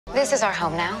This is our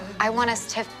home now. I want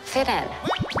us to fit in.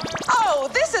 Oh,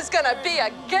 this is gonna be a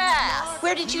gas!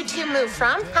 Where did you two move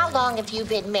from? How long have you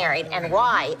been married? And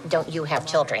why don't you have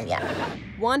children yet?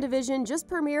 WandaVision just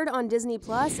premiered on Disney+,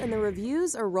 and the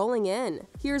reviews are rolling in.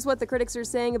 Here's what the critics are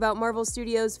saying about Marvel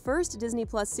Studios' first Disney+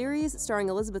 series starring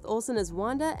Elizabeth Olsen as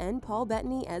Wanda and Paul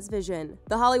Bettany as Vision.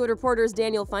 The Hollywood Reporter's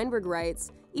Daniel Feinberg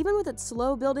writes, "Even with its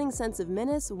slow-building sense of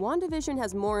menace, WandaVision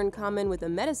has more in common with a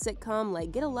meta-sitcom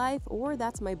like Get a Life or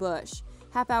That's My Bush.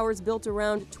 Half hours built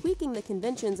around tweaking the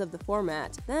conventions of the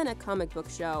format, than a comic book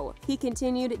show." He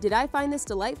continued, "Did I find this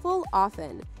delightful?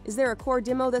 Often. Is there a core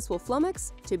demo this will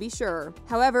flummox? To be sure."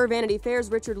 However, Vanity Fair's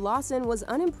Richard Lawson was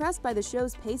unimpressed by the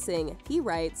show's pacing. He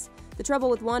writes, "The trouble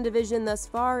with WandaVision thus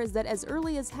far is that as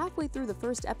early as halfway through the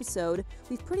first episode,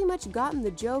 we've pretty much gotten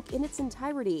the joke in its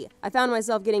entirety. I found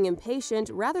myself getting impatient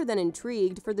rather than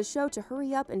intrigued for the show to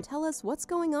hurry up and tell us what's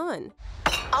going on."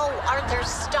 Oh, Arthur,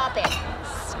 stop it.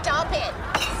 Stop it.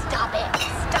 Stop it.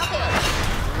 Stop it.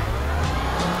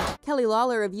 Kelly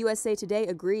Lawler of USA Today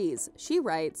agrees. She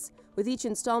writes, "With each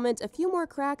installment, a few more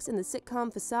cracks in the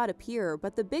sitcom facade appear,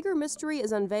 but the bigger mystery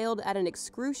is unveiled at an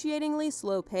excruciatingly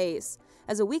slow pace.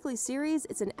 As a weekly series,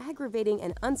 it's an aggravating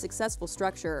and unsuccessful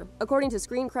structure." According to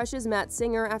Screen Crush's Matt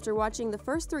Singer, after watching the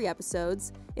first 3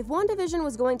 episodes, if WandaVision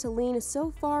was going to lean so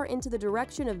far into the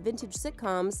direction of vintage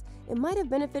sitcoms, it might have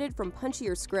benefited from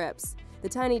punchier scripts. The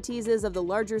tiny teases of the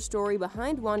larger story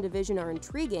behind WandaVision are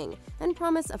intriguing and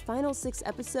promise a final 6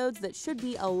 episodes that should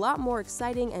be a lot more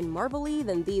exciting and marvel-y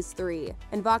than these 3.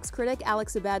 And Vox critic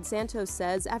Alex Abad Santos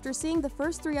says, "After seeing the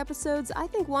first 3 episodes, I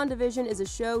think WandaVision is a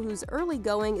show whose early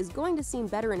going is going to seem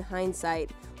better in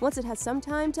hindsight, once it has some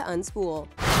time to unspool."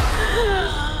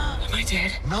 Am I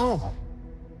dead? No.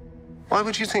 Why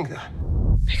would you think that?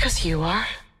 Because you are.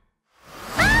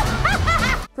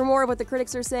 For more of what the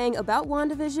critics are saying about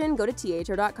WandaVision, go to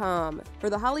THR.com. For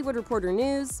The Hollywood Reporter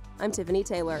News, I'm Tiffany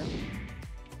Taylor.